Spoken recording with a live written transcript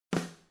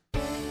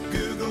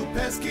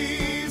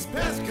Pesky's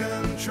Pest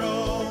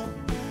Control.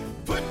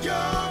 Put your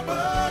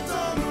bugs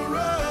on the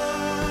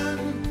run.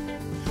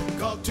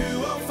 Call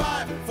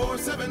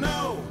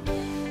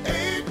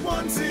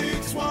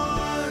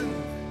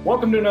 205-470-8161.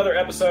 Welcome to another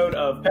episode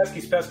of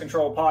Pesky's Pest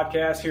Control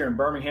Podcast here in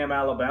Birmingham,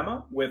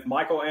 Alabama with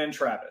Michael and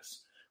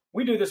Travis.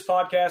 We do this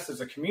podcast as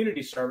a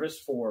community service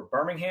for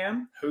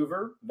Birmingham,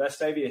 Hoover,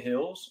 Vestavia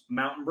Hills,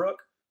 Mountain Brook,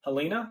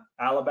 Helena,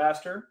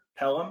 Alabaster,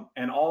 Pelham,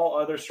 and all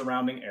other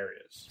surrounding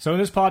areas. So in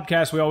this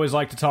podcast, we always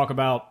like to talk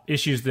about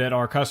issues that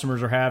our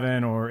customers are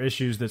having or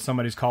issues that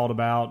somebody's called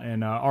about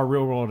and our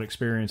real-world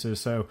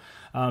experiences. So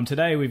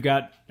today we've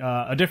got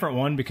a different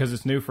one because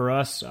it's new for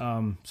us,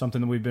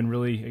 something that we've been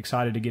really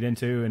excited to get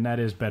into, and that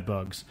is bed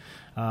bugs.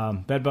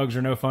 Bed bugs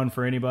are no fun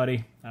for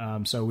anybody.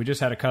 So we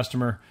just had a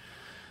customer.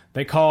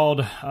 They called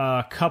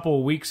a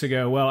couple weeks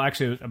ago, well,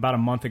 actually about a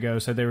month ago,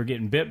 said they were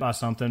getting bit by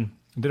something,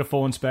 did a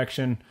full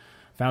inspection,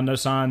 found no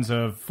signs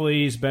of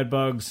fleas, bed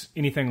bugs,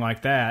 anything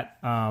like that.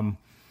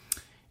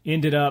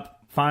 Ended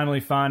up finally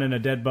finding a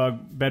bed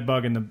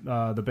bug in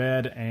the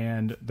bed,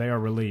 and they are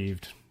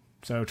relieved.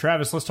 So,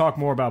 Travis, let's talk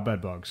more about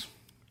bed bugs.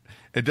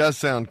 It does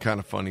sound kind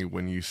of funny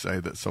when you say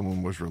that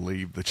someone was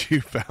relieved that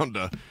you found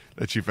a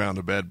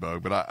bed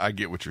bug, but I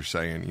get what you're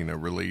saying. You know,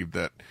 relieved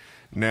that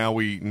now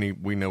we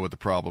know what the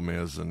problem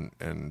is,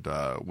 and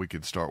we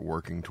could start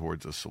working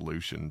towards a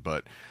solution.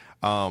 But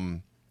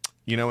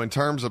you know, in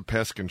terms of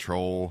pest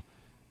control,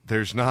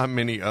 there's not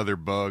many other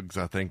bugs,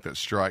 I think, that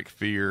strike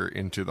fear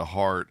into the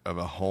heart of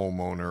a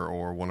homeowner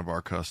or one of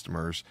our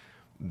customers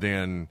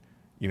than,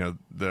 you know,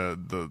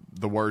 the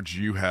words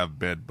 "you have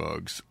bed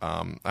bugs."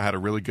 I had a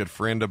really good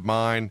friend of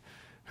mine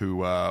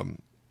who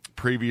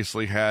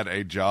previously had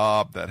a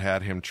job that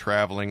had him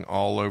traveling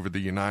all over the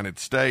United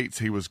States.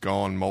 He was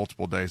gone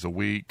multiple days a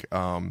week,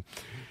 on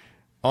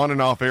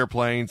and off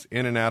airplanes,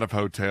 in and out of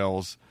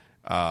hotels.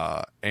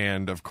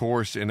 And of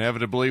course,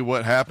 inevitably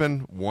what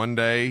happened, one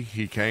day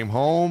he came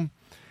home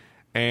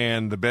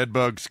and the bed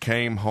bugs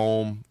came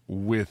home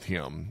with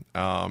him.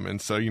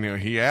 And so, you know,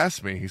 he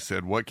asked me, he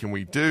said, what can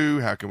we do?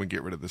 How can we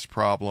get rid of this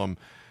problem?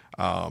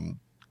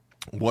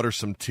 What are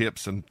some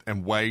tips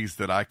and ways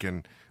that I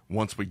can,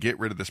 once we get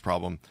rid of this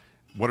problem,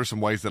 what are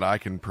some ways that I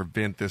can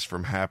prevent this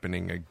from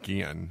happening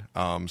again?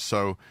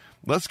 So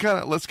let's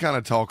kind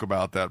of talk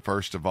about that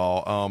first of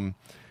all.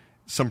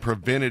 Some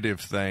preventative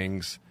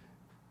things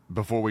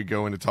before we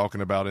go into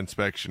talking about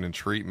inspection and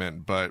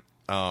treatment. But,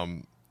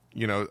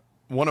 you know,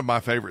 one of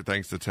my favorite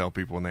things to tell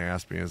people when they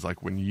ask me is,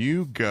 like, when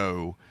you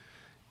go,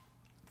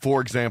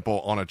 for example,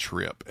 on a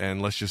trip,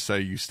 and let's just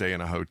say you stay in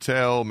a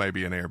hotel,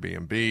 maybe an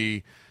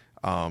Airbnb,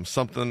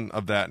 something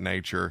of that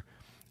nature,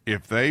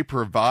 if they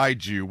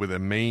provide you with a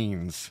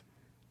means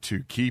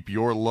to keep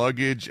your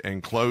luggage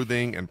and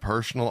clothing and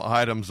personal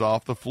items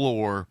off the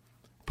floor,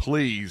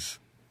 please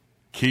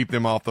keep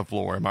them off the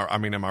floor. Am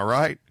I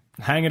right?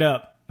 Hang it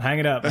up,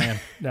 man.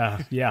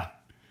 Yeah.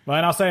 Well,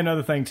 and I'll say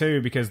another thing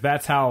too, because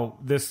that's how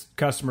this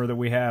customer that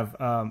we have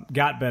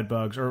got bed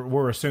bugs, or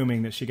we're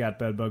assuming that she got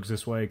bed bugs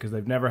this way because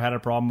they've never had a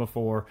problem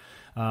before.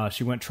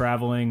 She went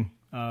traveling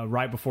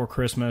right before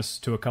Christmas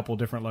to a couple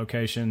different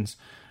locations,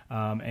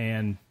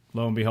 and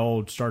lo and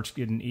behold, starts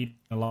getting eaten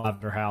alive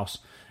at her house.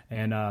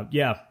 And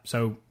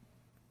so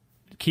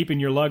keeping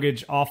your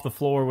luggage off the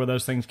floor where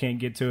those things can't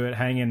get to it,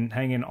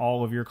 hanging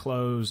all of your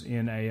clothes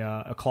in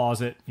a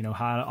closet, you know,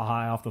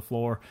 high off the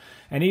floor.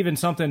 And even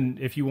something,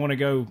 if you want to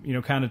go, you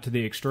know, kind of to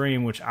the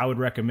extreme, which I would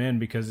recommend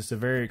because it's a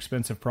very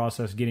expensive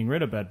process getting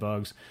rid of bed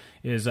bugs,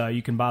 is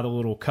you can buy the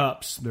little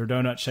cups. They're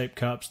donut-shaped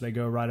cups. They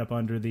go right up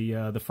under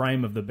the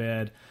frame of the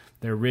bed.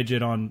 They're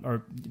rigid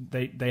or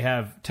they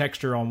have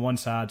texture on one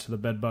side so the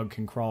bed bug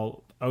can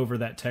crawl over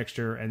that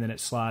texture, and then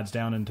it slides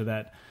down into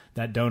that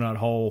donut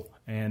hole,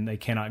 and they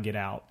cannot get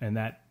out. And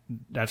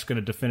that's going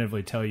to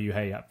definitively tell you,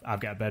 hey, I've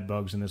got bed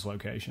bugs in this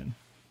location.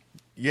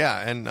 Yeah,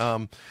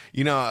 and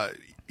you know,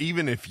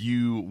 even if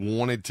you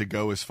wanted to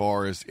go as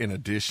far as, in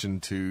addition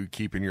to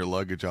keeping your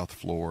luggage off the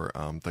floor,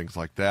 things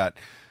like that,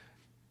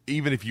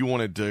 even if you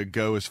wanted to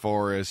go as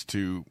far as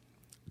to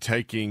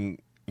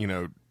taking, you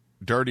know,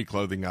 dirty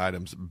clothing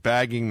items,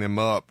 bagging them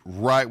up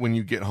right when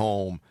you get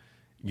home,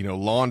 you know,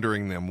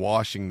 laundering them,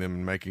 washing them,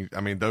 and making,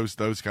 I mean, those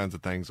kinds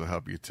of things will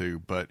help you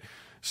too. But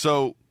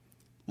so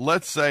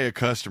let's say a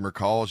customer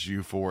calls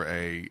you for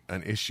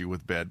an issue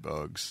with bed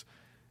bugs,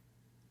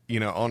 you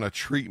know, on a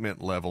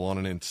treatment level,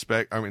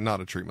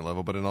 not a treatment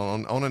level, but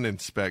on an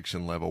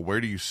inspection level,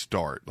 where do you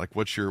start? Like,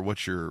 what's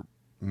your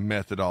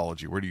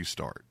methodology? Where do you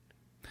start?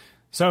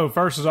 So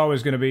first is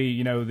always going to be,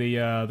 you know,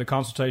 the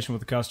consultation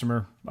with the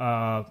customer,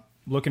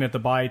 looking at the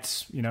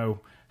bites, you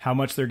know, how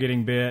much they're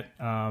getting bit,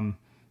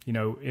 you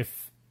know,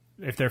 if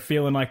they're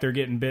feeling like they're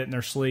getting bit in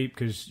their sleep,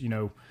 because, you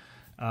know,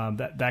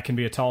 that can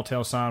be a tall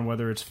tale sign,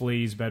 whether it's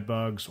fleas, bed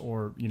bugs,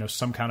 or, you know,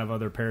 some kind of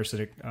other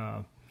parasitic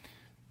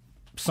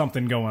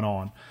something going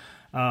on.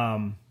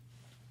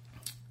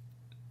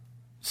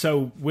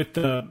 So with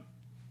I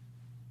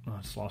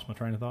just lost my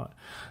train of thought.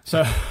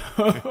 So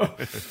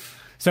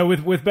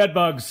with bed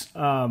bugs,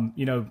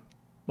 you know,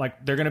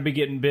 like they're going to be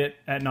getting bit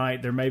at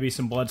night. There may be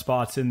some blood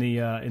spots in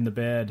the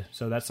bed,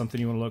 so that's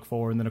something you want to look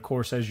for. And then, of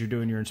course, as you're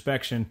doing your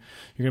inspection,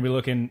 you're going to be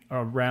looking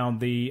around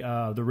the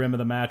rim of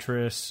the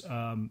mattress,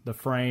 the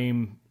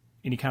frame,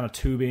 any kind of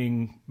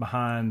tubing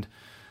behind,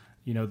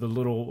 the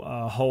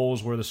little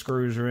holes where the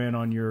screws are in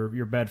on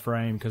your bed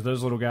frame, because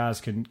those little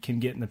guys can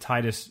get in the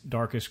tightest,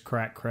 darkest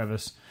crack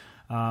crevice.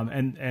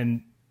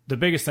 And the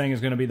biggest thing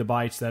is going to be the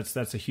bites.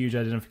 That's a huge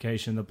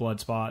identification, the blood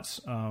spots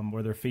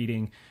where they're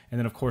feeding, and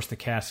then, of course, the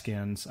cast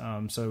skins.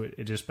 So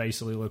it just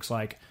basically looks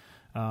like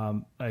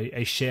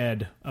a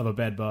shed of a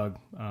bed bug.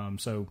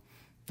 So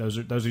those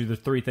are the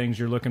three things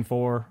you're looking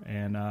for,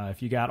 and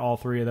if you got all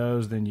three of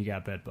those, then you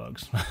got bed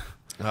bugs.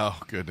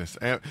 Oh, goodness.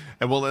 And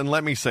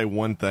let me say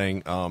one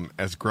thing.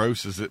 As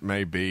gross as it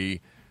may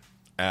be,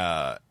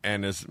 and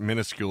as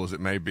minuscule as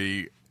it may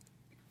be,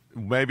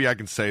 maybe I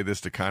can say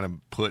this to kind of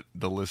put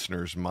the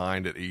listener's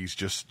mind at ease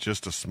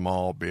just a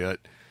small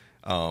bit.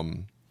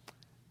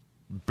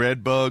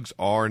 Bed bugs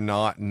are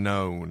not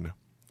known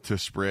to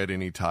spread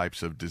any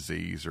types of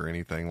disease or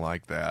anything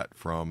like that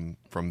from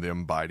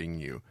them biting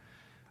you,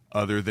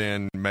 other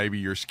than maybe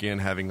your skin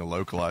having a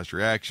localized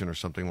reaction or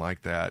something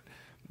like that.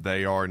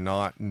 They are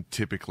not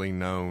typically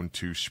known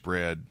to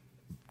spread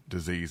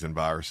disease and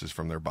viruses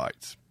from their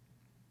bites.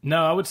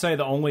 No, I would say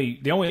the only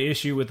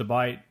issue with the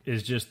bite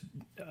is just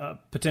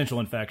potential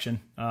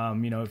infection.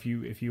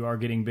 If you are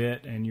getting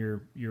bit and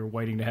you're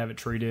waiting to have it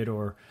treated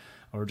or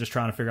just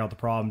trying to figure out the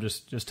problem,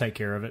 just take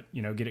care of it.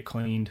 Get it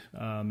cleaned,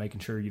 making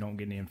sure you don't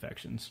get any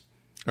infections.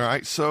 All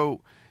right. So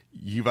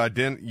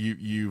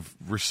you've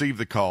received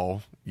the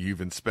call,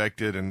 you've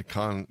inspected and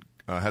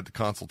had the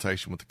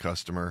consultation with the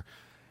customer,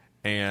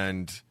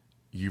 and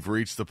you've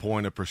reached the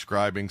point of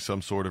prescribing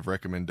some sort of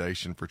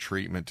recommendation for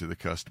treatment to the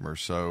customer.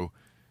 So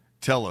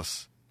tell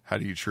us, how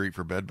do you treat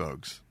for bed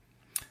bugs?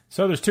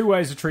 So there's two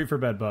ways to treat for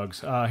bed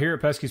bugs. Here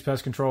at Pesky's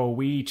Pest Control,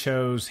 we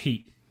chose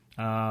heat.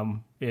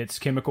 It's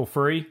chemical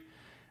free.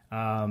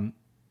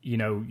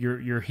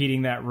 You're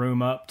heating that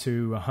room up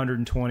to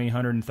 120,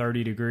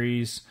 130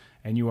 degrees,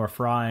 and you are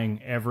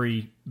frying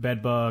every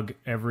bed bug,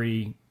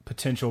 every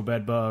potential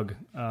bed bug,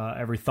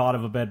 every thought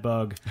of a bed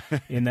bug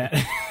in that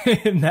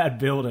in that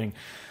building.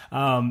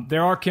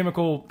 There are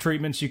chemical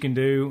treatments you can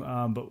do,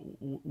 but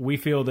we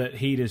feel that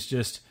heat is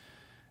just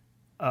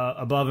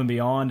above and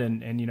beyond,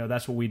 and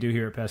that's what we do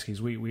here at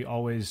Pesky's. We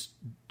always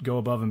go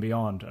above and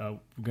beyond. We're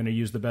going to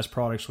use the best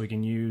products we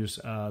can use,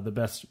 the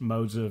best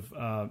modes of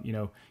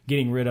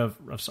getting rid of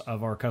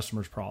our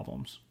customers'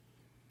 problems.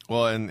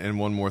 Well, and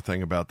one more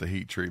thing about the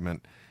heat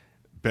treatment.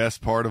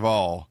 Best part of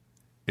all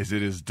is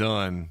it is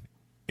done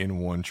in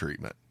one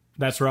treatment.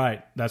 That's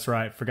right.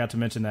 Forgot to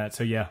mention that.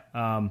 So yeah,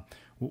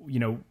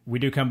 we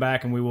do come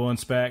back and we will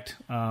inspect,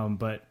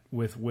 but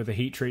with a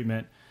heat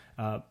treatment,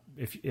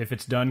 if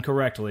it's done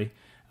correctly,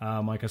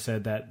 like I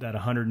said, that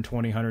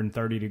 120,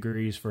 130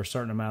 degrees for a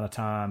certain amount of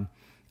time,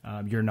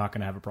 you're not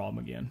going to have a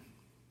problem again.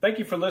 Thank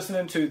you for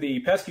listening to the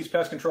Pesky's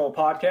Pest Control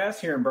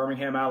podcast here in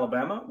Birmingham,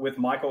 Alabama with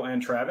Michael and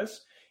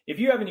Travis. If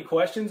you have any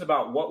questions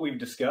about what we've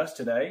discussed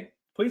today,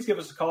 please give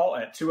us a call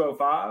at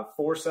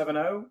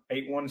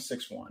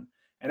 205-470-8161.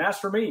 And as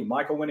for me,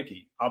 Michael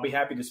Winnicky, I'll be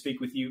happy to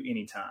speak with you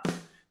anytime.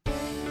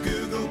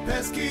 Google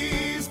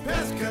Pesky's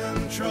Pest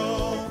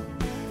Control.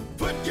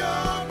 Put your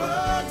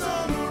bugs on